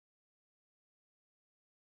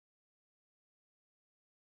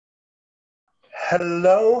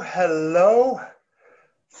Hello, hello.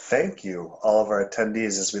 Thank you, all of our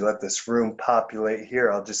attendees. As we let this room populate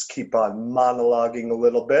here, I'll just keep on monologuing a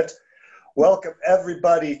little bit. Welcome,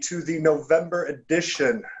 everybody, to the November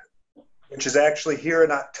edition, which is actually here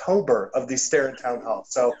in October of the Starin Town Hall.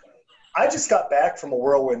 So I just got back from a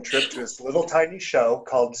whirlwind trip to this little tiny show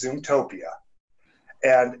called Zoomtopia.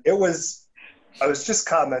 And I was just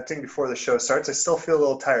commenting before the show starts, I still feel a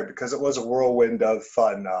little tired because it was a whirlwind of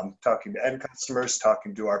fun, talking to end customers,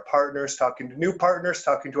 talking to our partners, talking to new partners,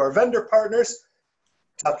 talking to our vendor partners,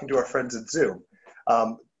 talking to our friends at Zoom.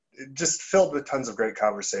 Just filled with tons of great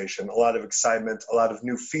conversation, a lot of excitement, a lot of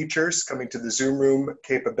new features coming to the Zoom Room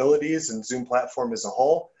capabilities and Zoom platform as a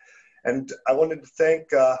whole. And I wanted to thank,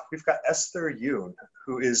 we've got Esther Yoon,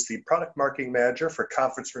 who is the Product Marketing Manager for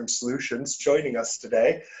Conference Room Solutions, joining us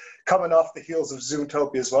today, coming off the heels of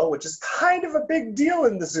Zoomtopia as well, which is kind of a big deal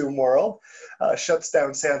in the Zoom world. Shuts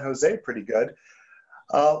down San Jose pretty good.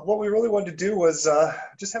 What we really wanted to do was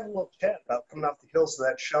just have a little chat about coming off the heels of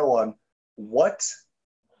that show on what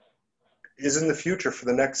is in the future for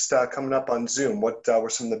the next coming up on Zoom. What were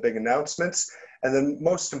some of the big announcements? And then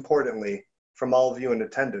most importantly, from all of you in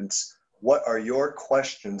attendance, what are your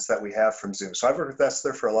questions that we have from Zoom? So I've worked with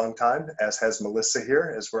Esther for a long time, as has Melissa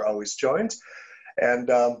here, as we're always joined.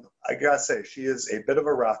 And I gotta say, she is a bit of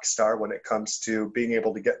a rock star when it comes to being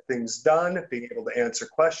able to get things done, being able to answer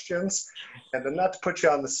questions. And then not to put you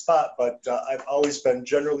on the spot, but I've always been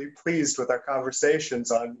generally pleased with our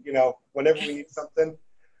conversations on, whenever we need something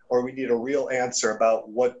or we need a real answer about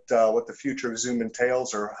what the future of Zoom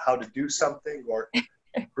entails or how to do something or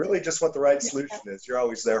really just what the right solution is. You're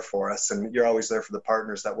always there for us and you're always there for the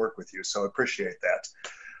partners that work with you. So I appreciate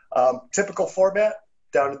that. Typical format.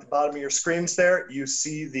 Down at the bottom of your screens there, you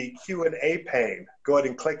see the Q&A pane. Go ahead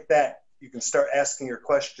and click that. You can start asking your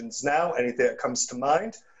questions now, anything that comes to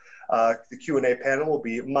mind. The Q&A panel will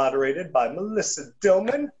be moderated by Melissa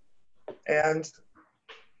Dillman. And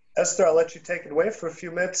Esther, I'll let you take it away for a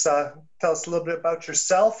few minutes. Tell us a little bit about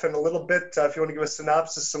yourself and a little bit, if you want to give a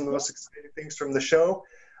synopsis, some of the most exciting things from the show.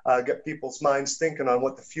 Get people's minds thinking on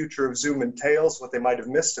what the future of Zoom entails, what they might have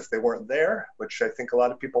missed if they weren't there, which I think a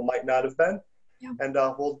lot of people might not have been. Yeah. And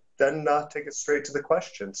we'll then take it straight to the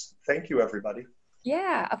questions. Thank you, everybody.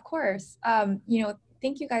 Yeah, of course.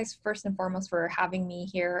 Thank you guys first and foremost for having me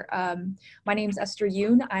here. My name is Esther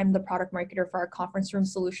Yoon. I'm the product marketer for our Conference Room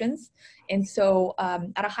Solutions. And so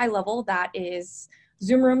at a high level, that is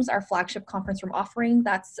Zoom Rooms, our flagship conference room offering.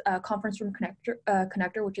 That's a Conference Room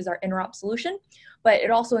Connector, which is our interop solution. But it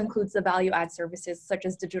also includes the value add services such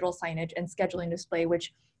as digital signage and scheduling display,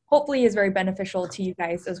 which hopefully is very beneficial to you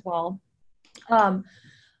guys as well.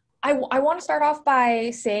 I want to start off by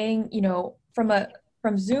saying,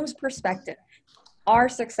 from Zoom's perspective, our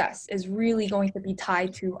success is really going to be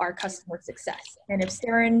tied to our customer success. And if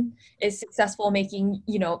Starin is successful making,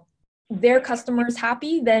 their customers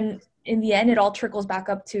happy, then in the end, it all trickles back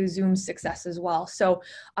up to Zoom's success as well. So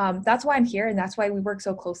that's why I'm here. And that's why we work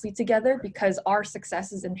so closely together, because our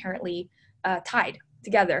success is inherently tied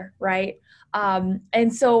together, right?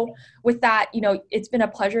 And so with that, it's been a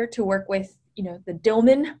pleasure to work with the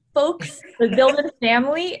Dillman folks, the Dillman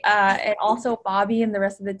family, and also Bobby and the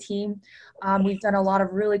rest of the team. We've done a lot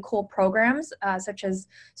of really cool programs, such as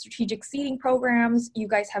strategic seating programs. You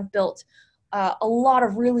guys have built a lot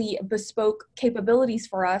of really bespoke capabilities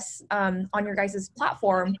for us on your guys'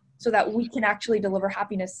 platform so that we can actually deliver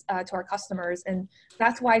happiness to our customers. And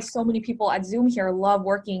that's why so many people at Zoom here love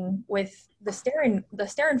working with the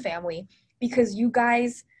Starin family, because you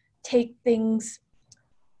guys take things,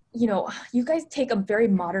 you guys take a very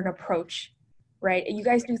modern approach, right? You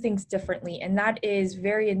guys do things differently, and that is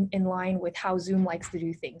very in line with how Zoom likes to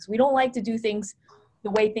do things. We don't like to do things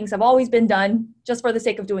the way things have always been done just for the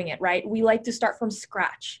sake of doing it, right? We like to start from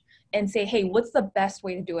scratch and say, hey, what's the best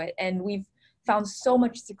way to do it? And we've found so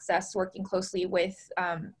much success working closely with,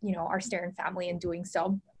 our Starin family in doing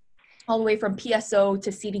so, all the way from PSO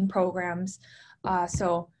to seating programs.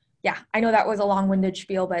 So yeah, I know that was a long-winded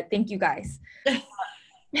spiel, but thank you guys.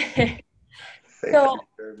 Thank you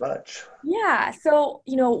very much. Yeah. So,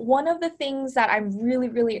 one of the things that I'm really,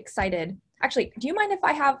 really excited, actually, do you mind if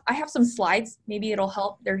I have some slides? Maybe it'll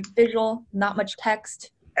help. They're visual, not much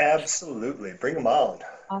text. Absolutely. Bring them on.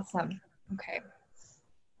 Awesome. Okay.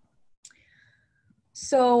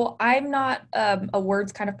 So I'm not a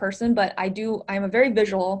words kind of person, but I'm a very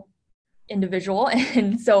visual individual.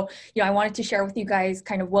 And so, I wanted to share with you guys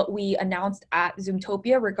kind of what we announced at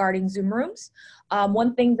Zoomtopia regarding Zoom Rooms.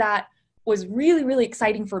 One thing that was really, really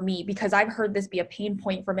exciting for me, because I've heard this be a pain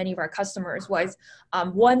point for many of our customers, was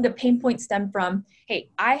one, the pain point stemmed from, hey,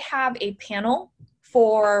 I have a panel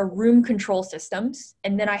for room control systems.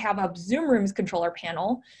 And then I have a Zoom Rooms controller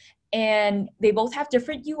panel, and they both have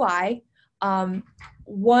different UI.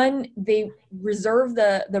 One, they reserve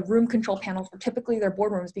the room control panel for typically their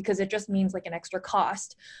boardrooms because it just means like an extra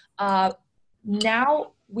cost.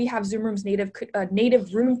 Now we have Zoom Rooms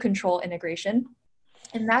native room control integration,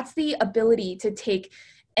 and that's the ability to take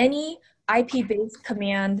any IP-based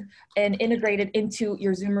command and integrate it into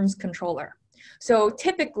your Zoom Rooms controller. So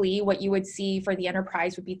typically what you would see for the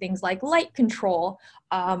enterprise would be things like light control,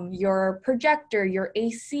 your projector, your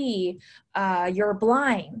AC, your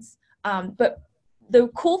blinds. But the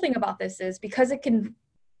cool thing about this is because it can,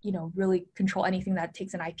 really control anything that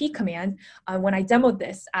takes an IP command. When I demoed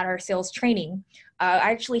this at our sales training,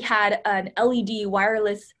 I actually had an LED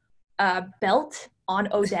wireless belt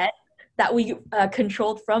on Odette that we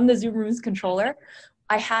controlled from the Zoom Rooms controller.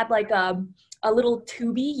 I had like a little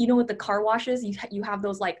tubie, with the car washes, you have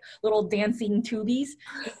those like little dancing tubies.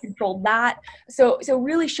 We controlled that. So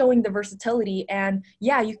really showing the versatility. And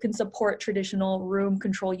yeah, you can support traditional room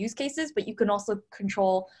control use cases, but you can also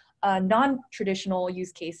control non-traditional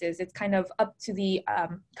use cases. It's kind of up to the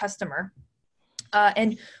customer.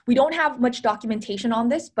 And we don't have much documentation on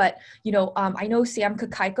this, but I know Sam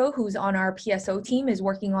Kakaiko, who's on our PSO team, is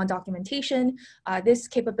working on documentation. This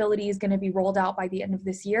capability is going to be rolled out by the end of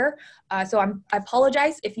this year. So I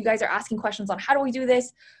apologize if you guys are asking questions on how do we do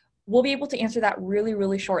this. We'll be able to answer that really,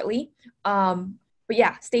 really shortly. But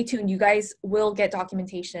yeah, stay tuned. You guys will get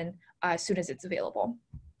documentation as soon as it's available.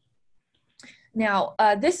 Now,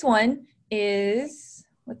 this one is,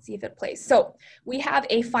 let's see if it plays. So we have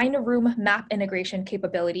a find a room map integration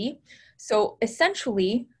capability. So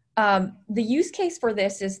essentially, the use case for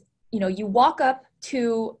this is, you walk up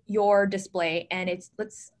to your display and it's,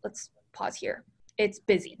 let's pause here. It's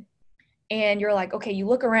busy. And you're like, okay, you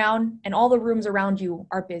look around and all the rooms around you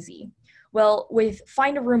are busy. Well, with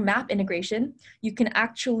find a room map integration, you can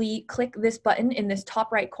actually click this button in this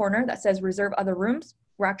top right corner that says reserve other rooms.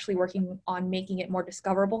 We're actually working on making it more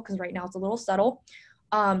discoverable because right now it's a little subtle.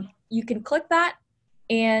 You can click that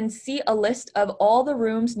and see a list of all the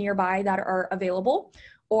rooms nearby that are available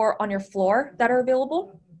or on your floor that are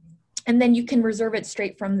available. And then you can reserve it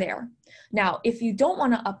straight from there. Now, if you don't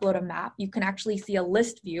want to upload a map, you can actually see a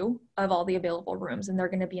list view of all the available rooms, and they're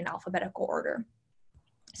going to be in alphabetical order.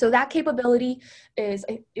 So that capability is,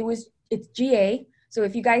 it's GA. So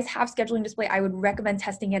if you guys have scheduling display, I would recommend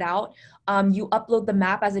testing it out. You upload the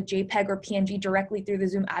map as a JPEG or PNG directly through the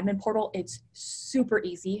Zoom admin portal. It's super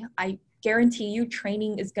easy. I guarantee you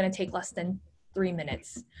training is going to take less than 3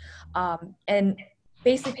 minutes. And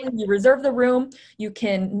basically you reserve the room, you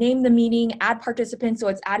can name the meeting, add participants so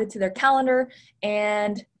it's added to their calendar,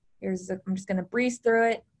 and I'm just going to breeze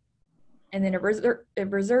through it, and then it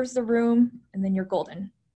reserves the room, and then you're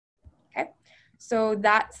golden. So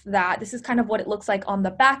that's that. This is kind of what it looks like on the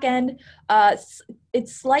back end.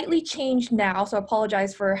 It's slightly changed now, so I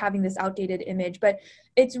apologize for having this outdated image, but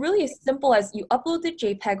it's really as simple as you upload the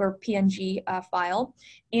JPEG or PNG file,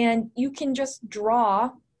 and you can just draw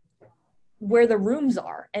where the rooms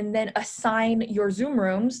are and then assign your Zoom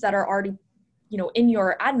rooms that are already, in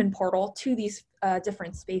your admin portal to these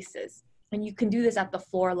different spaces. And you can do this at the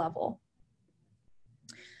floor level.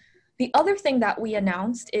 The other thing that we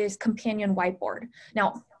announced is Companion Whiteboard.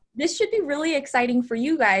 Now, this should be really exciting for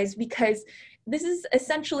you guys because this is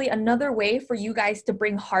essentially another way for you guys to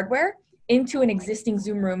bring hardware into an existing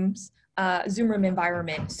Zoom Room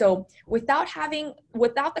environment. So without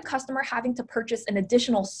the customer having to purchase an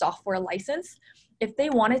additional software license, if they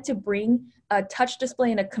wanted to bring a touch display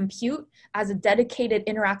and a compute as a dedicated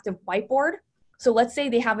interactive whiteboard, so let's say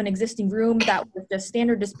they have an existing room that was just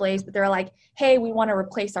standard displays, but they're like, hey, we want to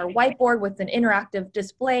replace our whiteboard with an interactive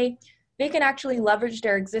display. They can actually leverage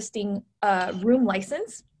their existing room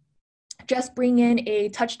license, just bring in a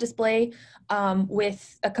touch display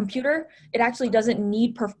with a computer. It actually doesn't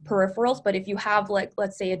need peripherals, but if you have, like,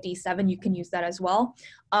 let's say a D7, you can use that as well.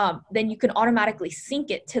 Then you can automatically sync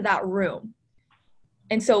it to that room.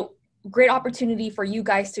 And so great opportunity for you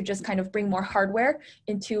guys to just kind of bring more hardware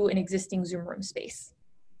into an existing Zoom room space.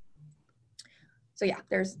 So yeah,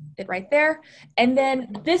 there's it right there. And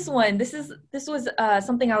then this was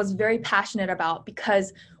something I was very passionate about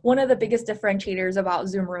because one of the biggest differentiators about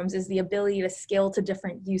Zoom rooms is the ability to scale to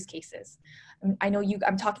different use cases. I know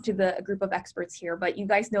I'm talking to the group of experts here, but you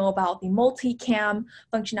guys know about the multi-cam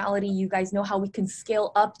functionality. You guys know how we can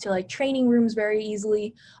scale up to like training rooms very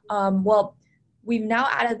easily. Well, we've now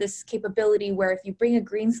added this capability where if you bring a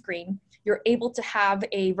green screen, you're able to have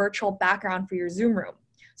a virtual background for your Zoom room.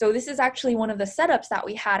 So this is actually one of the setups that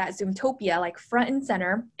we had at Zoomtopia, like front and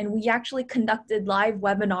center, and we actually conducted live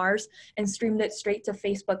webinars and streamed it straight to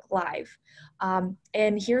Facebook Live.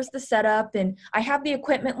 And here's the setup, and I have the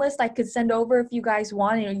equipment list I could send over if you guys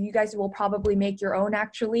want. You guys will probably make your own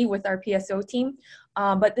actually with our PSO team,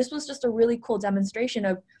 but this was just a really cool demonstration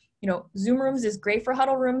of, Zoom rooms is great for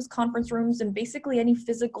huddle rooms, conference rooms, and basically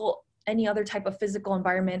any other type of physical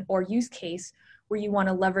environment or use case where you want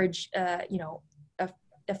to leverage,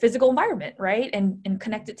 a physical environment, right? And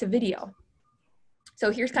connect it to video.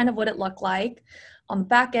 So here's kind of what it looked like on the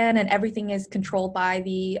back end, and everything is controlled by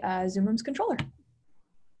the Zoom Rooms controller.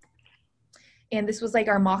 And this was like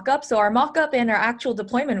our mock-up. So our mock-up and our actual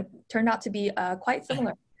deployment turned out to be quite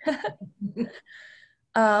similar.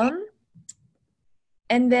 And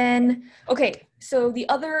then, okay, so the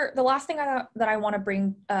last thing that I want to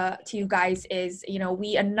bring to you guys is,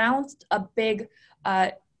 we announced a big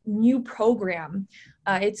new program.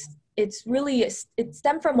 It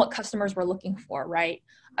stemmed from what customers were looking for, right?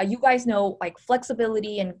 You guys know, like,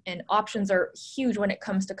 flexibility and options are huge when it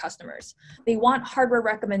comes to customers. They want hardware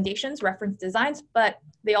recommendations, reference designs, but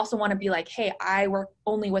they also want to be like, hey, I work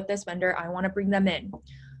only with this vendor. I want to bring them in.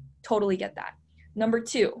 Totally get that. Number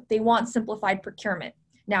two, they want simplified procurement.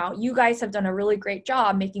 Now, you guys have done a really great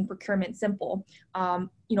job making procurement simple. On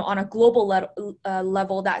a global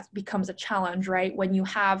level, that becomes a challenge, right? When you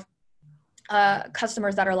have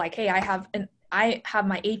customers that are like, hey, I have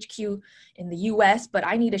my HQ in the US, but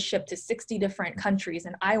I need to ship to 60 different countries,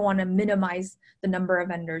 and I want to minimize the number of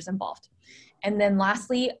vendors involved. And then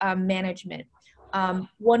lastly, management.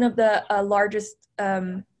 One of the largest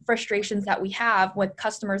frustrations that we have with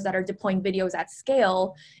customers that are deploying videos at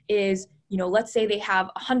scale is, let's say they have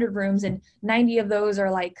 100 rooms and 90 of those are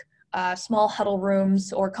like small huddle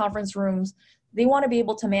rooms or conference rooms. They want to be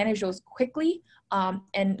able to manage those quickly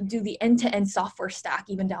and do the end-to-end software stack,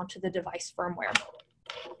 even down to the device firmware.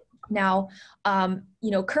 Now,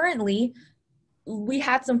 currently, we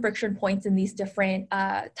had some friction points in these different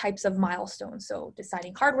types of milestones. So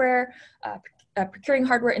deciding hardware, procuring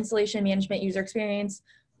hardware, installation, management, user experience.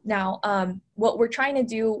 Now, what we're trying to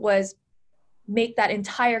do was make that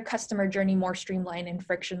entire customer journey more streamlined and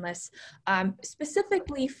frictionless,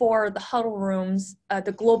 specifically for the huddle rooms,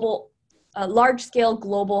 the global, large-scale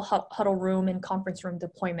global huddle room and conference room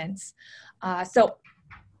deployments. So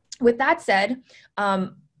with that said, I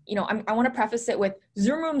want to preface it with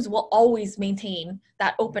Zoom Rooms will always maintain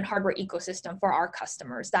that open hardware ecosystem for our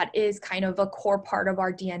customers. That is kind of a core part of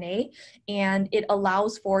our DNA, and it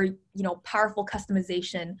allows for, powerful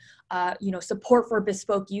customization, support for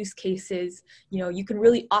bespoke use cases. You can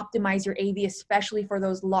really optimize your AV, especially for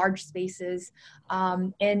those large spaces.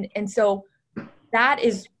 And so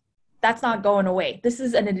that's not going away. This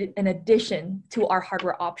is an addition to our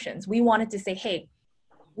hardware options. We wanted to say, hey,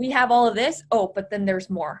 we have all of this. Oh, but then there's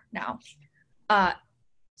more now.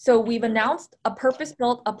 So we've announced a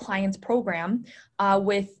purpose-built appliance program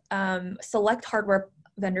with select hardware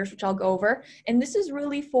vendors, which I'll go over. And this is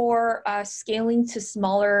really for scaling to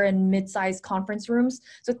smaller and mid-sized conference rooms.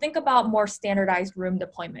 So think about more standardized room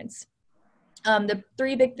deployments. The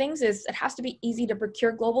three big things is it has to be easy to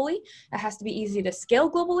procure globally, it has to be easy to scale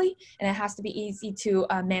globally, and it has to be easy to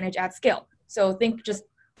manage at scale. So think just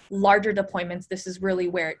larger deployments. This is really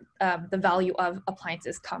where the value of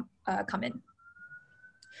appliances come in.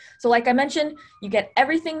 So like I mentioned, you get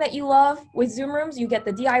everything that you love with Zoom Rooms. You get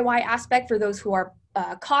the DIY aspect for those who are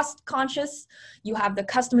cost conscious. You have the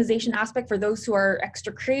customization aspect for those who are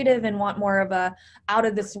extra creative and want more of a out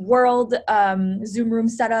of this world Zoom Room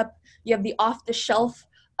setup. You have the off the shelf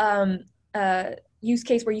use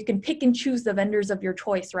case where you can pick and choose the vendors of your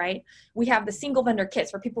choice, right? We have the single vendor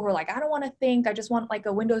kits for people who are like, I don't want to think, I just want like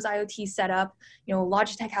a Windows IoT setup.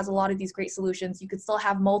 Logitech has a lot of these great solutions. You could still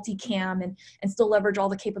have multicam and still leverage all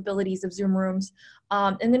the capabilities of Zoom Rooms.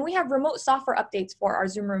 And then we have remote software updates for our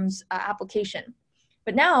Zoom Rooms application.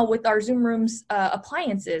 But now with our Zoom Rooms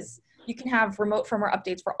appliances, you can have remote firmware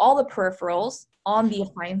updates for all the peripherals on the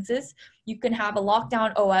appliances. You can have a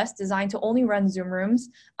lockdown OS designed to only run Zoom Rooms.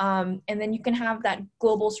 And then you can have that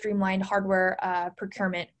global streamlined hardware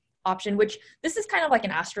procurement option, which this is kind of like an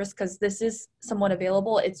asterisk because this is somewhat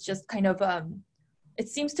available. It's just kind of, it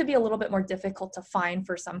seems to be a little bit more difficult to find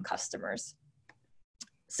for some customers.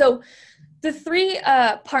 So the three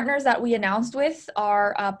partners that we announced with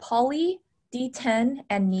are Poly, D10,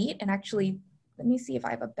 and Neat. And actually, let me see if I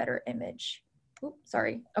have a better image. Oops,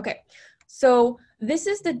 sorry. Okay. So this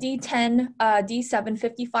is the D10 D7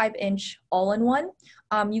 55-inch all-in-one.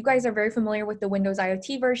 You guys are very familiar with the Windows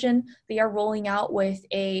IoT version. They are rolling out with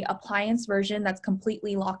a appliance version that's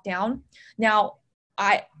completely locked down. Now,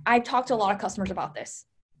 I talked to a lot of customers about this.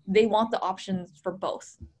 they want the options for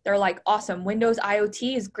both. They're like, awesome, Windows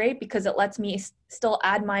IoT is great because it lets me still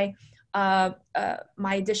add my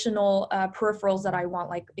my additional peripherals that I want.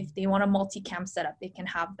 Like if they want a multicam setup, they can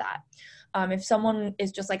have that. If someone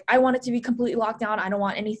is just like, I want it to be completely locked down, I don't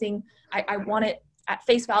want anything, I want it at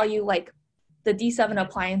face value, like the D7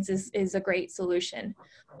 appliance is a great solution.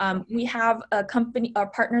 We have a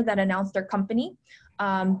partner that announced their company.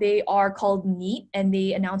 They are called Neat, and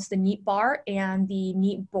they announced the Neat bar and the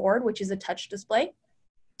Neat board, which is a touch display.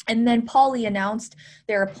 And then Poly announced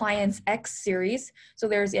their appliance X series. So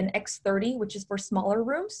there's an X30, which is for smaller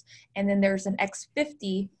rooms, and then there's an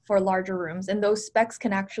X50 for larger rooms. And those specs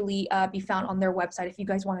can actually be found on their website if you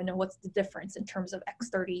guys want to know what's the difference in terms of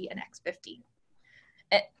X30 and X50.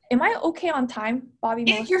 Am I okay on time, Bobby?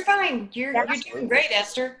 Yeah, you're fine. You're doing great,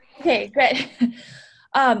 Esther. Okay, great.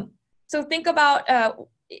 So think about,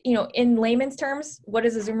 in layman's terms, what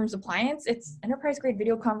is a Zoom Rooms appliance? It's enterprise-grade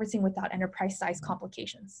video conferencing without enterprise-size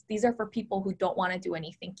complications. These are for people who don't want to do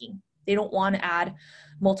any thinking. They don't want to add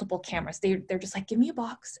multiple cameras. They're just like, give me a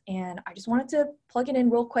box, and I just wanted to plug it in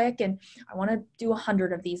real quick, and I want to do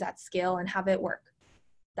 100 of these at scale and have it work.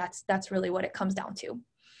 That's really what it comes down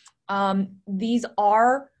to. These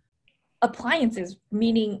are appliances,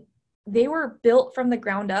 meaning they were built from the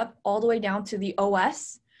ground up all the way down to the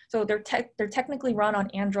OS. So they're technically run on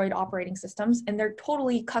Android operating systems, and they're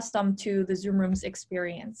totally custom to the Zoom Rooms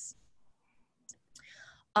experience.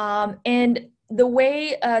 And the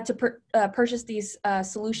way to purchase these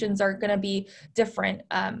solutions are going to be different.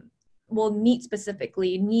 Well, Neat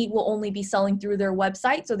specifically, Neat will only be selling through their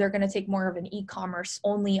website, so they're going to take more of an e-commerce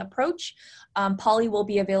only approach. Poly will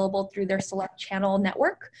be available through their select channel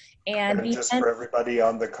network. And just for everybody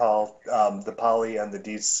on the call, the Poly and the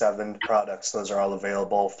D7 products, those are all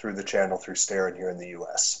available through the channel through Starin here in the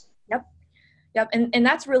US. Yep, and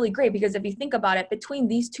that's really great because if you think about it, between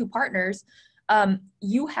these two partners,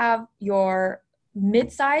 you have your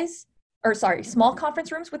small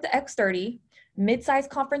conference rooms with the X30, mid-size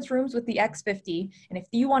conference rooms with the X50, and if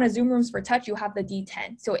you want to Zoom Rooms for touch, you have the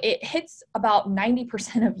D10. So it hits about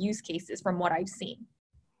 90% of use cases from what I've seen.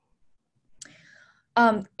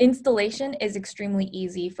 Installation is extremely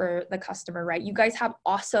easy for the customer, right? You guys have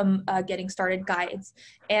awesome getting started guides,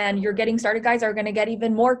 and your getting started guides are going to get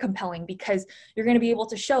even more compelling because you're going to be able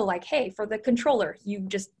to show like, hey, for the controller, you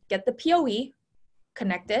just get the PoE,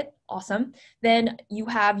 connect it, awesome. Then you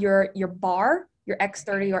have your bar, your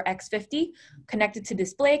X30 or X50, connected to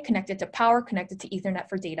display, connected to power, connected to Ethernet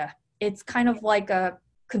for data. It's kind of like a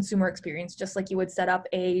consumer experience, just like you would set up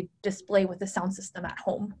a display with a sound system at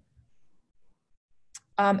home.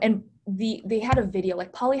 And they had a video,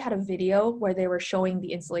 like Poly had a video where they were showing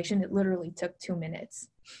the installation. It literally took 2 minutes.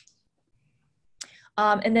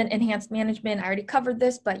 And then enhanced management, I already covered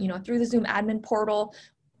this, but through the Zoom admin portal,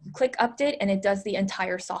 click update and it does the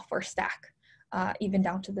entire software stack, even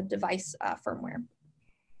down to the device firmware.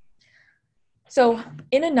 So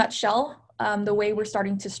in a nutshell, the way we're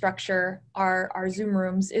starting to structure our Zoom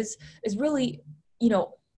Rooms is really,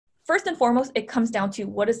 first and foremost, it comes down to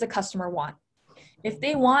what does the customer want? If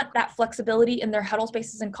they want that flexibility in their huddle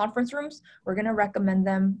spaces and conference rooms, we're going to recommend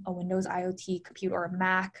them a Windows IoT computer or a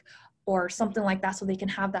Mac or something like that so they can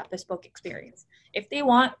have that bespoke experience. If they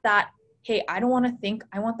want that, hey, I don't want to think,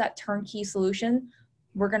 I want that turnkey solution,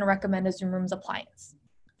 we're going to recommend a Zoom Rooms appliance.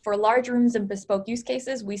 For large rooms and bespoke use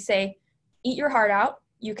cases, we say, eat your heart out.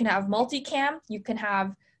 You can have multicam, you can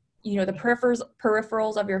have the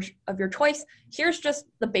peripherals of your choice. Here's just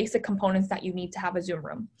the basic components that you need to have a Zoom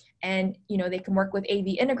Room. And they can work with AV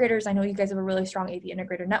integrators. I know you guys have a really strong AV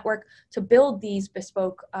integrator network to build these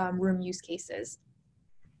bespoke room use cases.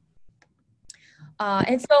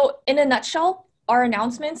 And so in a nutshell, our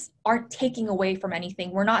announcements aren't taking away from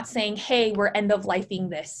anything. We're not saying, hey, we're end of lifing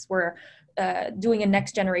this. We're doing a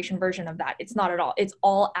next generation version of that. It's not at all. It's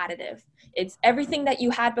all additive. It's everything that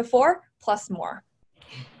you had before plus more.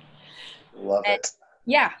 Love it.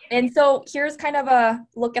 Yeah, and so here's kind of a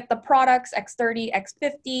look at the products, X30,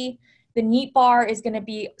 X50. The Neat bar is going to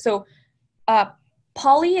be, so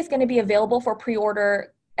Poly is going to be available for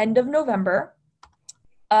pre-order end of November.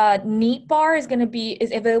 Neat bar is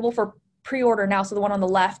available for pre-order now, so the one on the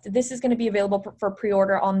left. This is going to be available for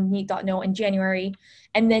pre-order on neat.no in January.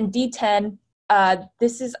 And then D10,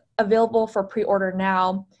 this is available for pre-order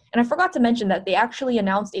now. And I forgot to mention that they actually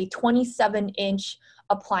announced a 27-inch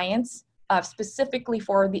appliance specifically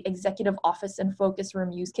for the executive office and focus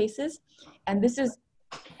room use cases. And this is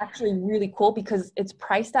actually really cool because it's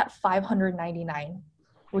priced at $599,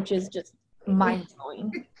 which is just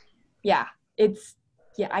mind-blowing. Yeah,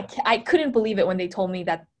 I couldn't believe it when they told me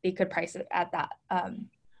that they could price it at that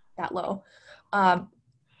low.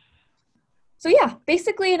 So yeah,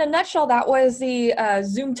 basically in a nutshell, that was the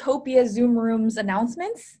Zoomtopia Zoom Rooms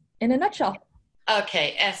announcements in a nutshell.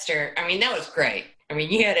 Okay, Esther, I mean, that was great. I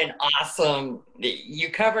mean, you had an awesome,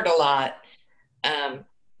 you covered a lot.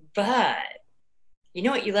 But you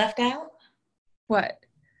know what you left out? What?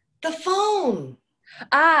 The phone.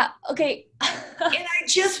 Okay. And I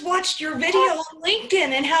just watched your video on LinkedIn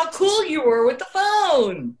and how cool you were with the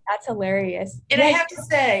phone. That's hilarious. And yeah. I have to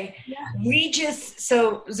say, Yeah.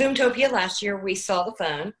 So Zoomtopia last year, we saw the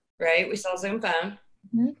phone, right? We saw Zoom phone.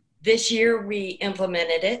 Mm-hmm. This year, we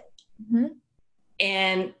implemented it. Mm-hmm.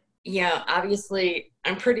 And, yeah, obviously,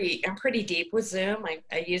 I'm pretty deep with Zoom.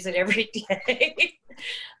 I use it every day.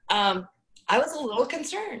 I was a little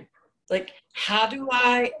concerned. Like, how do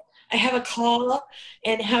I have a call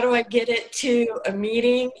and how do I get it to a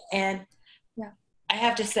meeting? And I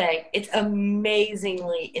have to say, it's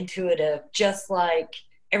amazingly intuitive, just like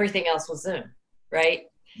everything else with Zoom, right?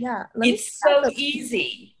 Yeah. It's so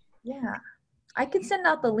easy. Yeah. I can send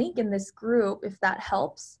out the link in this group if that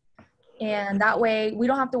helps. And that way we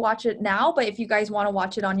don't have to watch it now, but if you guys want to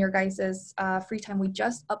watch it on your guys' free time, we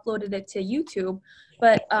just uploaded it to YouTube.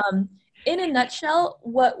 But in a nutshell,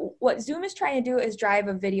 what Zoom is trying to do is drive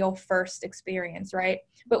a video first experience, right?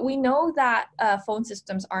 But we know that phone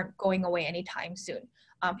systems aren't going away anytime soon.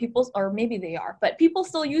 Or maybe they are, but people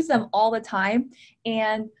still use them all the time.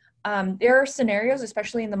 And there are scenarios,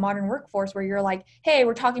 especially in the modern workforce, where you're like, hey,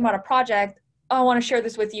 we're talking about a project. I want to share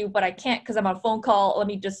this with you, but I can't because I'm on a phone call. Let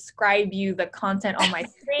me describe you the content on my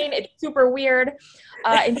screen. It's super weird.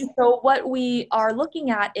 And so what we are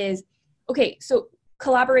looking at is, okay, so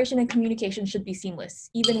collaboration and communication should be seamless,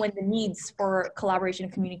 even when the needs for collaboration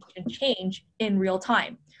and communication change in real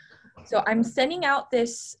time. So I'm sending out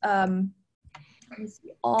this,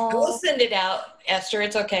 We'll send it out, Esther.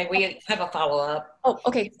 It's okay. We have a follow-up. Oh,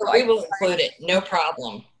 okay. So we will include it. No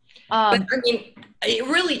problem. But I mean, it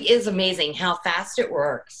really is amazing how fast it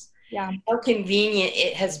works. Yeah. How convenient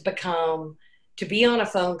it has become to be on a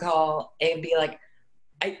phone call and be like,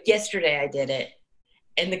 yesterday I did it.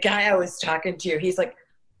 And the guy I was talking to, he's like,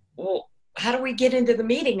 well, how do we get into the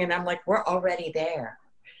meeting? And I'm like, we're already there.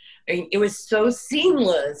 I mean, it was so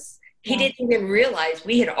seamless. He didn't even realize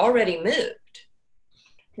we had already moved.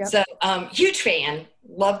 Yep. So huge fan.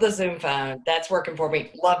 Love the Zoom phone. That's working for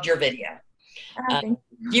me. Loved your video.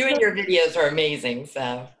 You and your videos are amazing.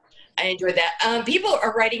 So I enjoyed that. People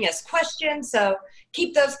are writing us questions. So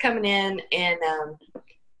keep those coming in and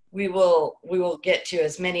we will get to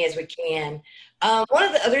as many as we can. One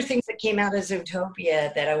of the other things that came out of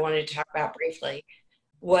Zoomtopia that I wanted to talk about briefly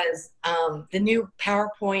was the new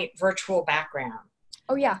PowerPoint virtual background.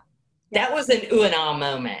 Oh, yeah. That was an ooh and ah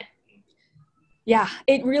moment. Yeah,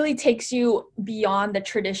 it really takes you beyond the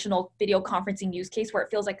traditional video conferencing use case where it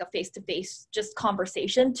feels like a face-to-face just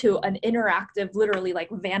conversation to an interactive, literally like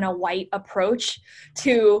Vanna White approach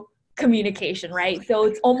to communication, right? So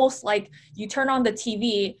it's almost like you turn on the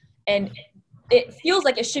TV and it feels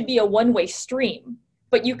like it should be a one-way stream,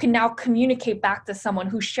 but you can now communicate back to someone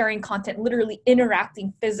who's sharing content, literally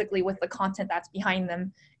interacting physically with the content that's behind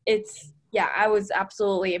them. I was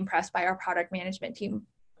absolutely impressed by our product management team.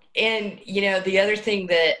 And, you know, the other thing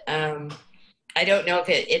that I don't know if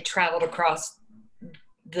it traveled across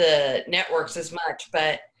the networks as much,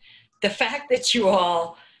 but the fact that you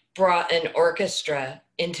all brought an orchestra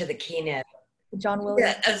into the keynote. John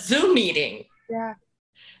Williams. A Zoom meeting. Yeah.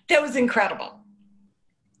 That was incredible.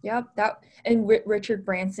 Yep. And Richard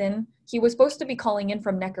Branson, he was supposed to be calling in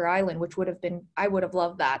from Necker Island, which I would have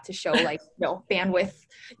loved that to show bandwidth,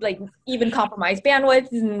 like even compromised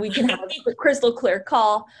bandwidth, and we can have a crystal clear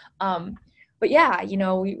call. But yeah,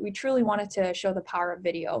 we truly wanted to show the power of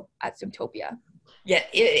video at Zoomtopia. Yeah,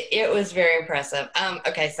 it was very impressive.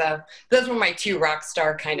 Okay, so those were my two rock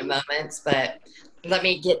star kind of moments, but let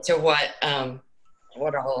me get to what all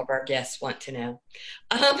of our guests want to know.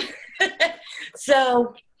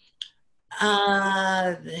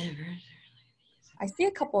 I see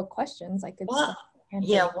a couple of questions I could.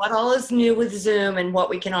 What all is new with Zoom and what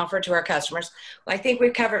we can offer to our customers? Well, I think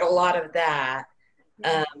we've covered a lot of that.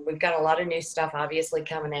 We've got a lot of new stuff obviously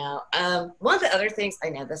coming out. One of the other things, I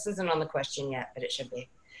know this isn't on the question yet, but it should be,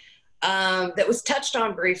 that was touched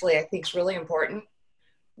on briefly, I think is really important,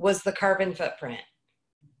 was the carbon footprint.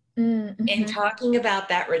 Mm-hmm. And talking about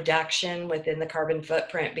that reduction within the carbon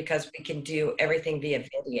footprint, because we can do everything via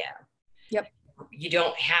video. Yep. You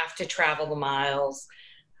don't have to travel the miles.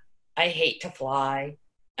 I hate to fly.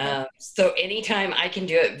 So anytime I can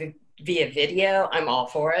do it via video, I'm all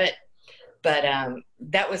for it. But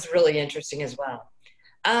that was really interesting as well.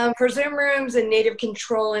 For Zoom Rooms and native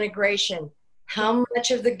control integration, how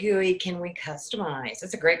much of the GUI can we customize?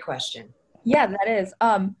 That's a great question. Yeah, that is.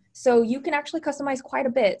 So you can actually customize quite a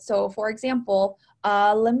bit. So for example,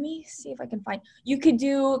 let me see if I can find, you could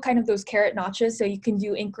do kind of those carrot notches. So you can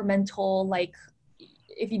do incremental, like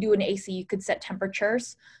if you do an AC, you could set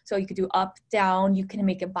temperatures. So you could do up, down, you can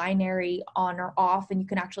make it binary on or off, and you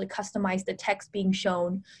can actually customize the text being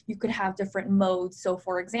shown. You could have different modes. So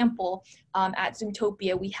for example, at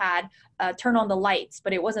Zoomtopia, we had turn on the lights,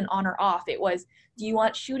 but it wasn't on or off. It was, do you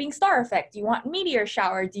want shooting star effect? Do you want meteor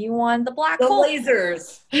shower? Do you want the black The hole?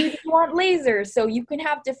 lasers. Do you want lasers? So you can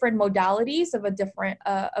have different modalities of a different,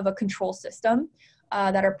 of a control system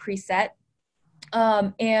that are preset.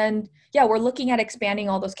 And yeah, we're looking at expanding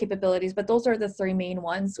all those capabilities, but those are the three main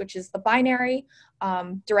ones, which is the binary,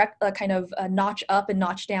 direct kind of notch up and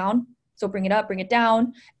notch down. So bring it up, bring it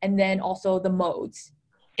down, and then also the modes.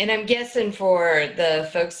 And I'm guessing for the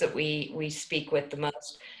folks that we speak with the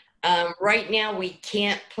most, right now we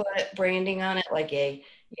can't put branding on it like a,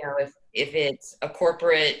 if it's a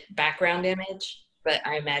corporate background image, but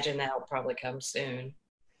I imagine that'll probably come soon.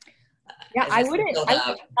 Yeah, I wouldn't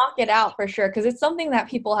knock it out for sure, because it's something that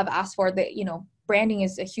people have asked for. That, branding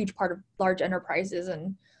is a huge part of large enterprises,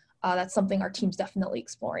 and that's something our team's definitely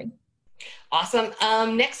exploring. Awesome.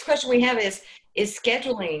 Next question we have is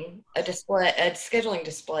scheduling a scheduling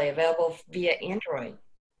display available via Android?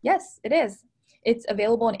 Yes, it is. It's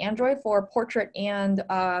available in Android for portrait and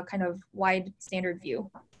kind of wide standard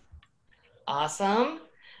view. Awesome.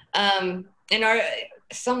 And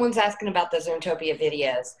someone's asking about the Zoomtopia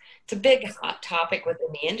videos. It's a big hot topic within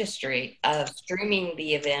the industry of streaming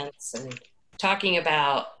the events and talking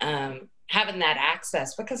about having that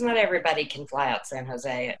access, because not everybody can fly out San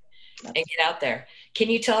Jose and get out there. Can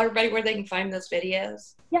you tell everybody where they can find those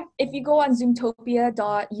videos? Yeah, if you go on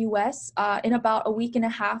zoomtopia.us, in about a week and a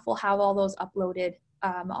half, we'll have all those uploaded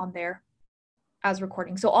on there as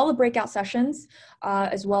recording. So all the breakout sessions,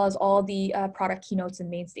 as well as all the product keynotes and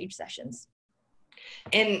main stage sessions.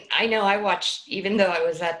 And I know I watched, even though I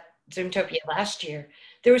was at Zoomtopia last year,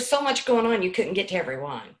 there was so much going on, you couldn't get to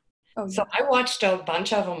everyone. Oh, yeah. So I watched a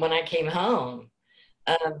bunch of them when I came home,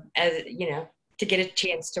 as to get a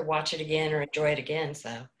chance to watch it again or enjoy it again.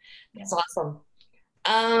 So it's awesome.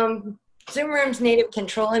 Zoom Room's native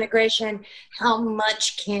control integration. How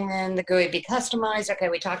much can the GUI be customized? Okay,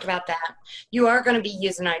 we talked about that. You are going to be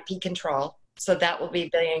using IP control, so that will be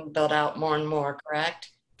being built out more and more,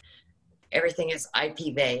 correct? Everything is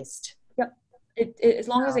IP based. Yep. As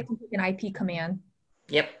long as it can take an IP command.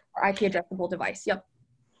 Yep. Or IP addressable device. Yep.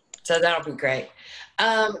 So that'll be great.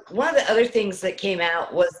 One of the other things that came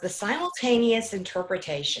out was the simultaneous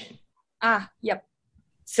interpretation. Yep.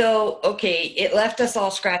 So, okay, it left us all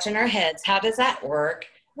scratching our heads. How does that work?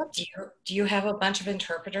 Yep. Do you have a bunch of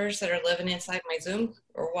interpreters that are living inside my Zoom,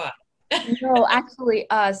 or what? No, actually,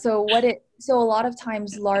 so a lot of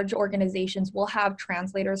times large organizations will have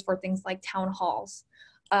translators for things like town halls.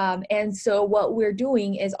 And so what we're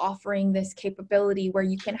doing is offering this capability where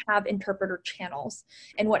you can have interpreter channels.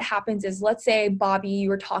 And what happens is, let's say, Bobby, you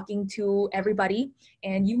were talking to everybody,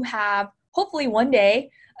 and you have, hopefully one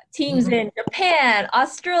day, teams in Japan,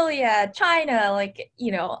 Australia, China,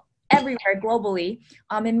 everywhere globally.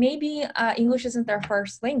 And maybe English isn't their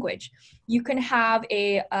first language. You can have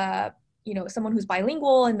someone who's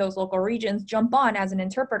bilingual in those local regions jump on as an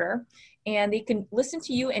interpreter, and they can listen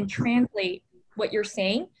to you and translate what you're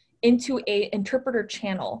saying into a interpreter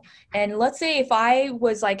channel. And let's say if I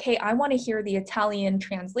was like, hey, I want to hear the Italian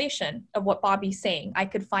translation of what Bobby's saying, I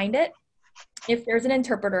could find it if there's an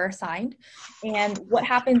interpreter assigned. And what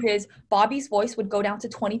happens is Bobby's voice would go down to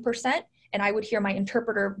 20%, and I would hear my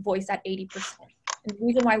interpreter voice at 80%. And the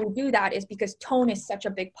reason why we do that is because tone is such a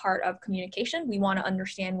big part of communication. We want to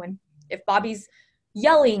understand if Bobby's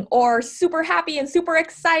yelling or super happy and super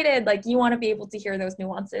excited, you want to be able to hear those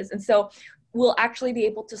nuances. And so we'll actually be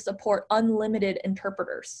able to support unlimited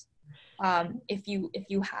interpreters. If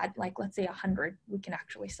you had, let's say 100, we can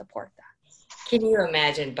actually support that. Can you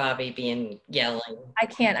imagine Bobby being yelling? I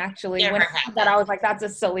can't actually. When I said that, I was like, that's a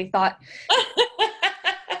silly thought.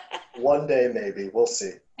 One day, maybe. We'll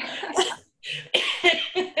see.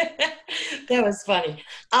 That was funny.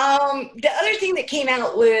 The other thing that came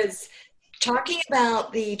out was talking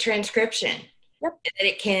about the transcription. Yep. That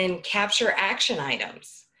it can capture action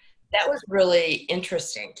items. That was really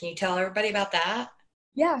interesting. Can you tell everybody about that?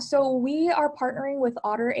 Yeah, so we are partnering with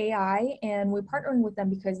Otter AI, and we're partnering with them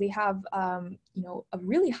because they have, a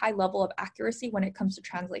really high level of accuracy when it comes to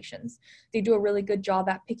translations. They do a really good job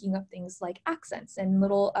at picking up things like accents and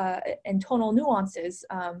little and tonal nuances,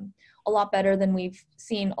 a lot better than we've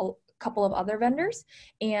seen a couple of other vendors.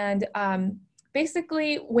 And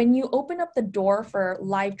basically, when you open up the door for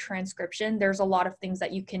live transcription, there's a lot of things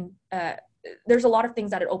that you can there's a lot of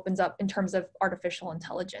things that it opens up in terms of artificial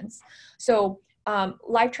intelligence. So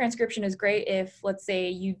live transcription is great if, let's say,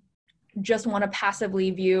 you just want to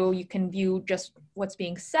passively view, you can view just what's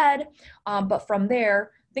being said. But from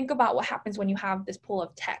there, think about what happens when you have this pool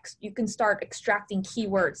of text. You can start extracting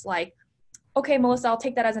keywords like, okay, Melissa, I'll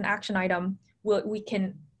take that as an action item. We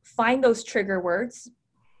can find those trigger words,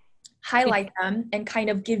 highlight them, and kind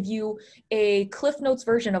of give you a Cliff Notes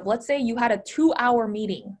version of, let's say you had a 2-hour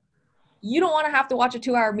meeting. You don't want to have to watch a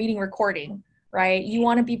 2-hour meeting recording, right? You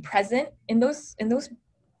want to be present in those,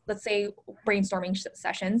 let's say, brainstorming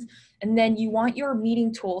sessions. And then you want your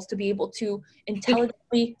meeting tools to be able to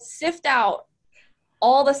intelligently sift out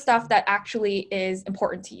all the stuff that actually is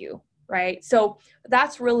important to you, right? So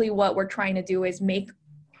that's really what we're trying to do, is make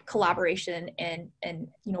collaboration and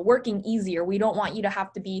working easier. We don't want you to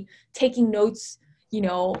have to be taking notes, we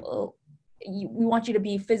want you to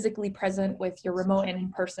be physically present with your remote and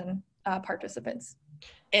in-person participants.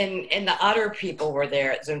 And the Otter people were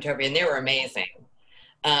there at Zoomtopia, and they were amazing.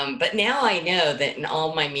 But now I know that in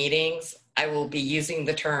all my meetings, I will be using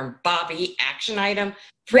the term Bobby action item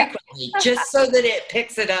frequently, just so that it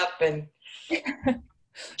picks it up and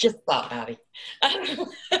just thought Bobby.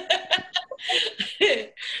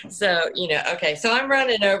 So, okay. So I'm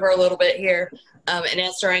running over a little bit here. And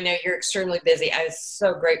Esther, I know you're extremely busy. I was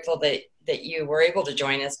so grateful that you were able to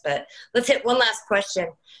join us, but let's hit one last question.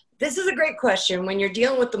 This is a great question. When you're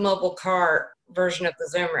dealing with the mobile car version of the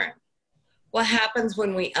Zoom room, what happens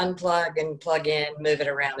when we unplug and plug in, move it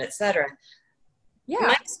around, etc.? Yeah.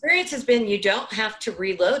 My experience has been you don't have to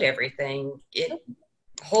reload everything. It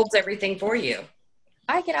holds everything for you.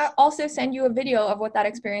 I can also send you a video of what that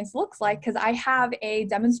experience looks like, because I have a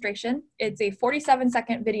demonstration. It's a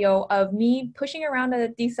 47-second video of me pushing around a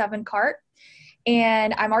D7 cart,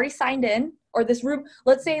 and I'm already signed in, or this room,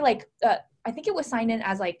 let's say I think it was signed in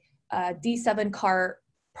as a D7 cart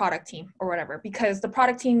product team or whatever, because the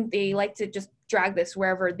product team, they like to just drag this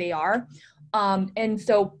wherever they are. And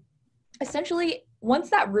so essentially, once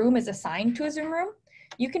that room is assigned to a Zoom room,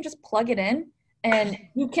 you can just plug it in, and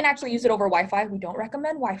you can actually use it over Wi-Fi. We don't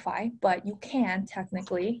recommend Wi-Fi, but you can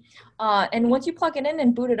technically. And once you plug it in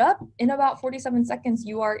and boot it up, in about 47 seconds,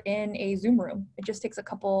 you are in a Zoom room. It just takes a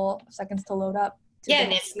couple seconds to load up.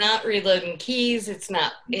 And it's not reloading keys. It's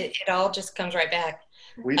not, it all just comes right back.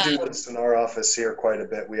 We do this in our office here quite a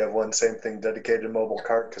bit. We have one same thing, dedicated mobile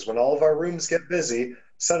cart, because when all of our rooms get busy,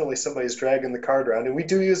 suddenly somebody's dragging the cart around. And we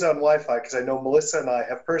do use it on Wi-Fi, because I know Melissa and I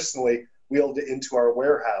have personally wheeled it into our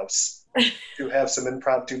warehouse to have some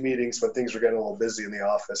impromptu meetings when things were getting a little busy in the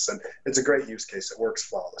office. And it's a great use case. It works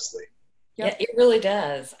flawlessly. Yep. Yeah, it really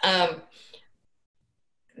does.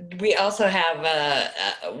 We also have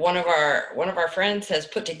one of our friends has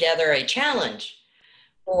put together a challenge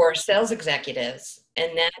for sales executives,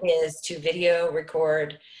 and that is to video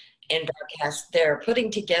record and broadcast. They're putting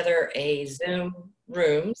together a Zoom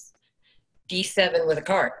rooms D7 with a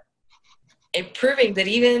cart, and proving that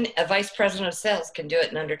even a vice president of sales can do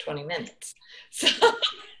it in under 20 minutes. So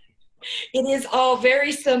it is all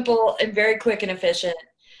very simple and very quick and efficient.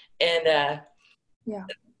 And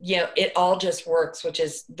it all just works, which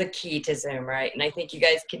is the key to Zoom, right? And I think you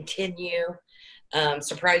guys continue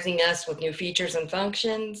surprising us with new features and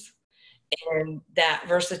functions, and that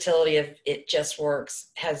versatility of it just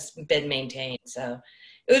works has been maintained. So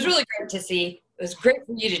it was really great to see. It was great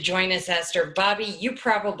for you to join us, Esther. Bobby, you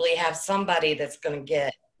probably have somebody that's going to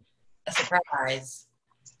get a surprise.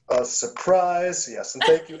 A surprise, yes. And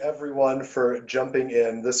thank you, everyone, for jumping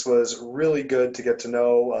in. This was really good to get to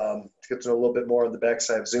know a little bit more on the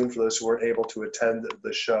backside of Zoom for those who weren't able to attend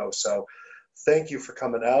the show. So thank you for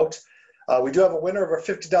coming out. We do have a winner of our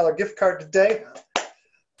 $50 gift card today.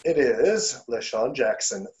 It is LaShawn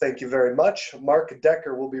Jackson. Thank you very much. Mark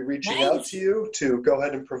Decker will be reaching out to you to go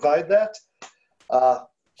ahead and provide that.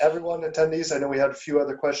 Everyone, attendees, I know we had a few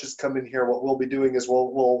other questions come in here. What we'll be doing is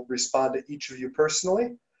we'll respond to each of you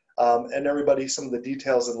personally. And everybody, some of the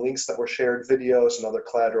details and links that were shared, videos and other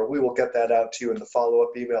collateral, we will get that out to you in the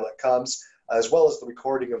follow-up email that comes, as well as the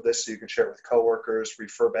recording of this so you can share it with coworkers,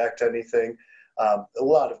 refer back to anything. A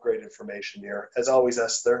lot of great information here. As always,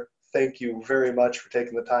 Esther, thank you very much for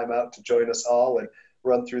taking the time out to join us all and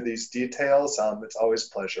run through these details. It's always a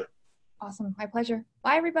pleasure. Awesome. My pleasure.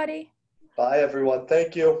 Bye, everybody. Bye, everyone.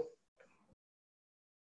 Thank you.